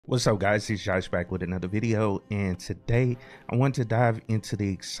What's up guys, it's Josh back with another video, and today I want to dive into the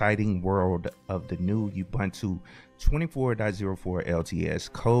exciting world of the new Ubuntu 24.04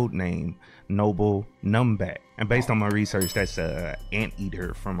 LTS, codename Noble Numbat. And based on my research, that's an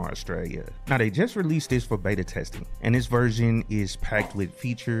anteater from Australia. Now they just released this for beta testing, and this version is packed with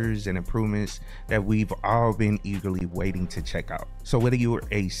features and improvements that we've all been eagerly waiting to check out. So whether you're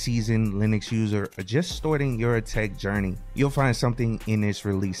a seasoned Linux user or just starting your tech journey, you'll find something in this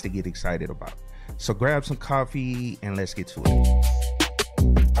release to get excited about. So grab some coffee and let's get to it.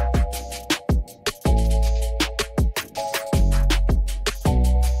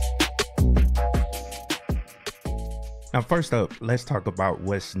 Now first up, let's talk about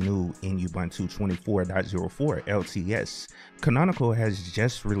what's new in Ubuntu 24.04 LTS. Canonical has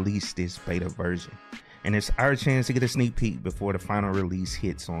just released this beta version, and it's our chance to get a sneak peek before the final release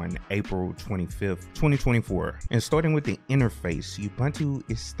hits on April 25th, 2024. And starting with the interface, Ubuntu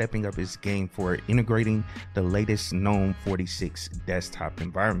is stepping up its game for integrating the latest GNOME 46 desktop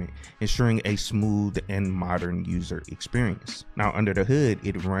environment, ensuring a smooth and modern user experience. Now under the hood,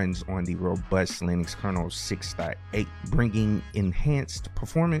 it runs on the robust Linux kernel 6.8, bringing enhanced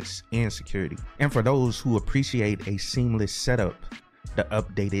performance and security. And for those who appreciate a seamless setup, the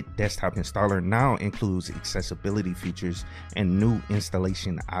updated desktop installer now includes accessibility features and new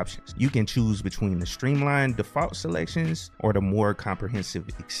installation options. You can choose between the streamlined default selections or the more comprehensive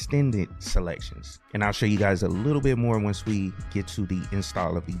extended selections. And I'll show you guys a little bit more once we get to the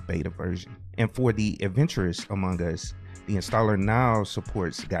install of the beta version. And for the adventurous among us, the installer now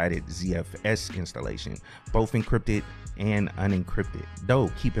supports guided ZFS installation, both encrypted and unencrypted. Though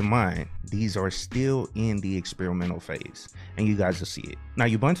keep in mind, these are still in the experimental phase, and you guys will see it. Now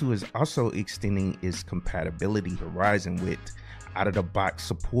Ubuntu is also extending its compatibility horizon with out-of-the-box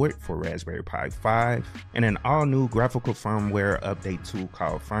support for Raspberry Pi 5 and an all-new graphical firmware update tool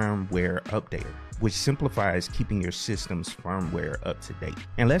called Firmware Updater, which simplifies keeping your system's firmware up to date.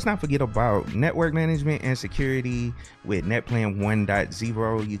 And let's not forget about network management and security with NetPlan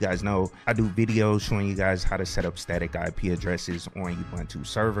 1.0. You guys know I do videos showing you guys how to set up static IP addresses on Ubuntu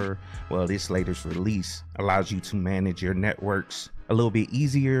server. Well, this latest release allows you to manage your networks a little bit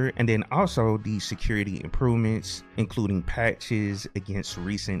easier, and then also the security improvements, including patches against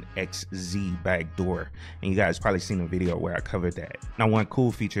recent XZ backdoor. And you guys probably seen a video where I covered that. Now one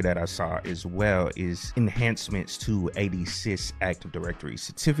cool feature that I saw as well is enhancements to AD/SYS Active Directory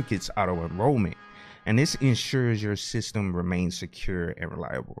certificates auto enrollment, and this ensures your system remains secure and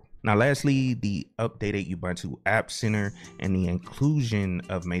reliable. Now lastly, the updated Ubuntu App Center and the inclusion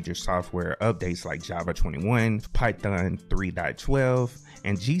of major software updates like Java 21, Python 3.12,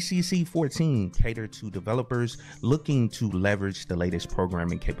 and GCC 14 cater to developers looking to leverage the latest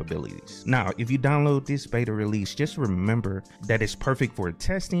programming capabilities. Now, if you download this beta release, just remember that it's perfect for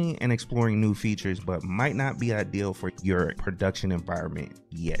testing and exploring new features, but might not be ideal for your production environment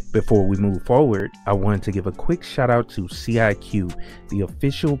yet. Before we move forward, I wanted to give a quick shout out to CIQ, the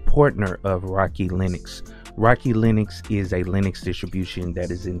official partner of Rocky Linux. Rocky Linux is a Linux distribution that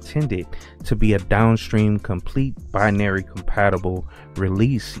is intended to be a downstream complete binary compatible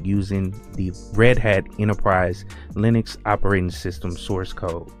release using the Red Hat Enterprise Linux operating system source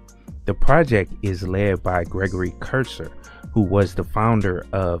code. The project is led by Gregory Kurtzer, who was the founder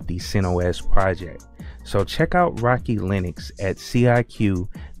of the CentOS project. So check out Rocky Linux at ciq.co.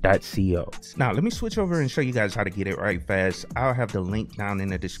 Now let me switch over and show you guys how to get it right fast. I'll have the link down in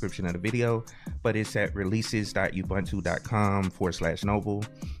the description of the video, but it's at releases.ubuntu.com/noble.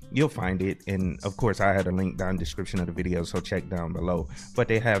 You'll find it, and of course I had a link down in the description of the video, so check down below. But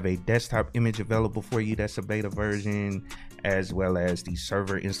they have a desktop image available for you that's a beta version, as well as the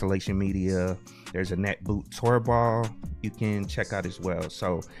server installation media. There's a netboot tarball you can check out as well.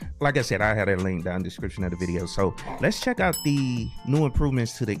 So like I said, I had a link down in the description of the video. So let's check out the new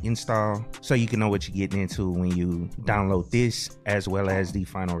improvements to the install so you can know what you're getting into when you download this, as well as the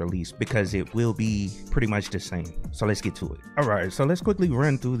final release, because it will be pretty much the same. So let's get to it. All right, so let's quickly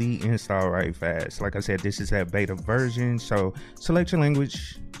run through the install right fast. Like I said, this is that beta version, so select your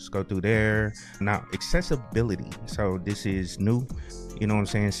language. Let's go through there. Now accessibility, so this is new, you know what I'm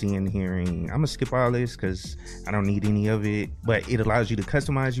saying, seeing, hearing. I'm gonna skip all this because I don't need any of it, but it allows you to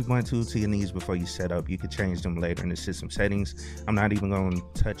customize Ubuntu to your needs before you set up. You can change them later in the system settings. I'm not even going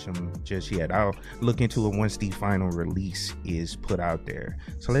to touch them just yet. I'll look into it once the final release is put out there.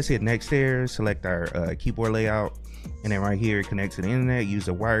 So let's hit next there, select our keyboard layout. And then right here, connect to the internet, use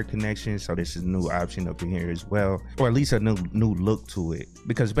a wired connection. So this is a new option up in here as well, or at least a new look to it.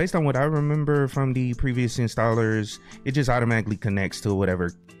 Because based on what I remember from the previous installers, it just automatically connects to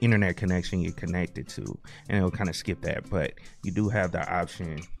whatever internet connection you're connected to, and it'll kind of skip that. But you do have the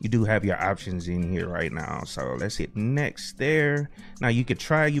option, you do have your options in here right now. So let's hit next there. Now you could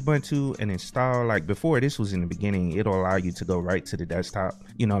try Ubuntu and install. Like before, this was in the beginning, it'll allow you to go right to the desktop,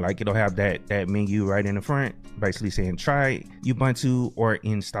 you know, like it'll have that menu right in the front, basically saying try Ubuntu or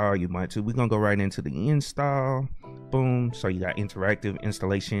install Ubuntu. We're gonna go right into the install. Boom. So you got interactive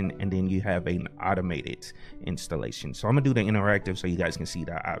installation, and then you have an automated installation. So I'm gonna do the interactive so you guys can see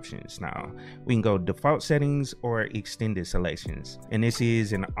the options. Now we can go default settings or extended selections, and this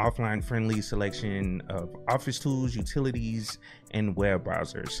is an offline friendly selection of office tools, utilities, and web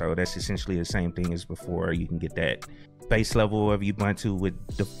browsers. So that's essentially the same thing as before. You can get that base level of Ubuntu with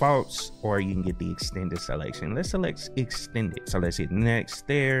defaults, or you can get the extended selection. Let's select extended. So let's hit next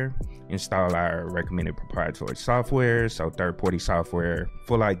there. Install our recommended proprietary software, so third-party software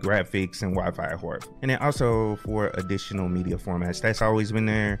for like graphics and Wi-Fi hard. And then also for additional media formats, that's always been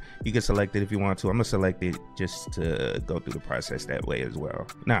there. You can select it if you want to. I'm gonna select it just to go through the process that way as well.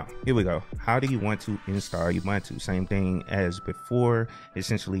 Now here we go. How do you want to install Ubuntu? Same thing as before,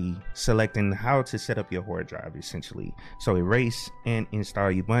 essentially selecting how to set up your hard drive essentially. So erase and install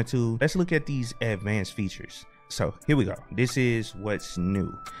Ubuntu. Let's look at these advanced features. So here we go. This is what's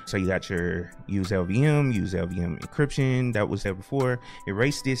new. So you got your use LVM encryption that was there before.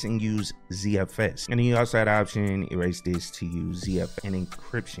 Erase this and use ZFS. And then you also had the option erase this to use ZFS and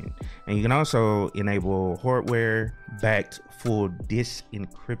encryption. And you can also enable hardware backed full disk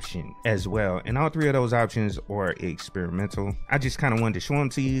encryption as well. And all three of those options are experimental. I just kind of wanted to show them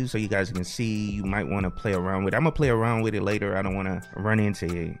to you so you guys can see. You might want to play around with it. I'm gonna play around with it later. I don't want to run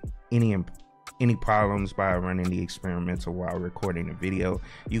into any problems by running the experimental while recording the video.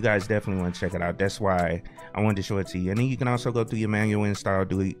 You guys definitely want to check it out. That's why I wanted to show it to you. And then you can also go through your manual install,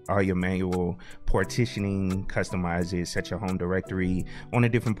 do all your manual partitioning, customize it, set your home directory on a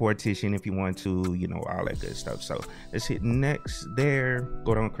different partition if you want to, you know, all that good stuff. So let's hit next there.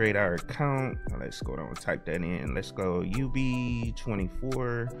 Go down, create our account. Let's go down and type that in. Let's go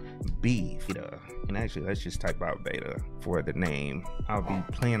UB24 beta. And actually, let's just type out beta for the name. I'll be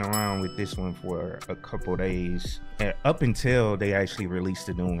playing around with this one for a couple days, and up until they actually released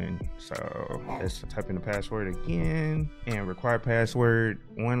the new one. So let's type in the password again, and required password,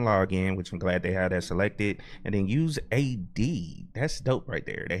 one login, which I'm glad they had that selected, and then use AD. That's dope right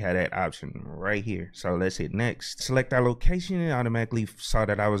there. They had that option right here. So let's hit next. Select our location. It automatically saw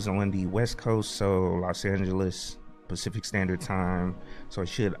that I was on the West Coast, so Los Angeles Pacific Standard Time. So it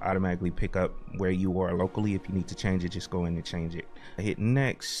should automatically pick up where you are locally. If you need to change it, just go in and change it. I hit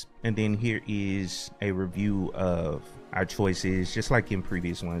next, and then here is a review of our choices. Just like in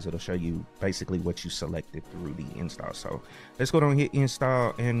previous ones, it'll show you basically what you selected through the install. So let's go down and hit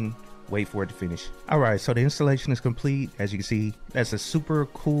install and wait for it to finish. All right, so the installation is complete. As you can see, that's a super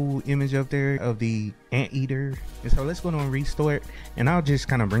cool image up there of the anteater. And so let's go down and restore it, and I'll just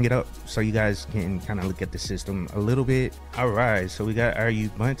kind of bring it up so you guys can kind of look at the system a little bit. All right, so we got our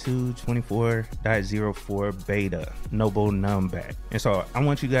Ubuntu 24.04 beta, Noble Numbat. And so I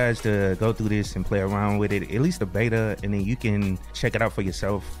want you guys to go through this and play around with it, at least the beta, and then you can check it out for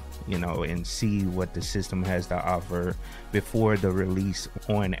yourself, you know, and see what the system has to offer before the release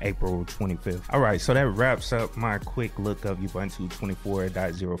on April 25th. All right, so that wraps up my quick look of Ubuntu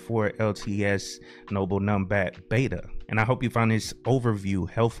 24.04 LTS Noble Numbat beta. And I hope you found this overview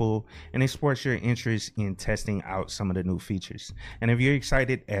helpful and it sparks your interest in testing out some of the new features. And if you're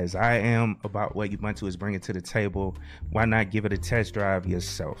excited as I am about what Ubuntu is bringing to the table, why not give it a test drive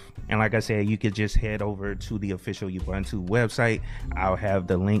yourself? And like I said, you could just head over to the official Ubuntu website. I'll have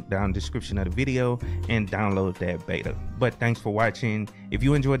the link down in the description of the video and download that beta. But thanks for watching. If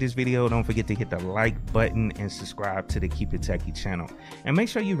you enjoyed this video, don't forget to hit the like button and subscribe to the KeepItTechie channel. And make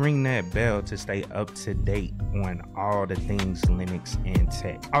sure you ring that bell to stay up to date on all the things Linux and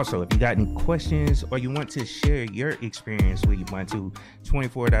tech. Also, if you got any questions or you want to share your experience with Ubuntu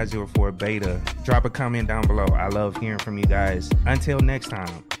 24.04 beta, drop a comment down below. I love hearing from you guys. Until next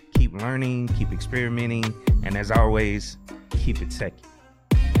time, keep learning, keep experimenting, and as always, keep it techie.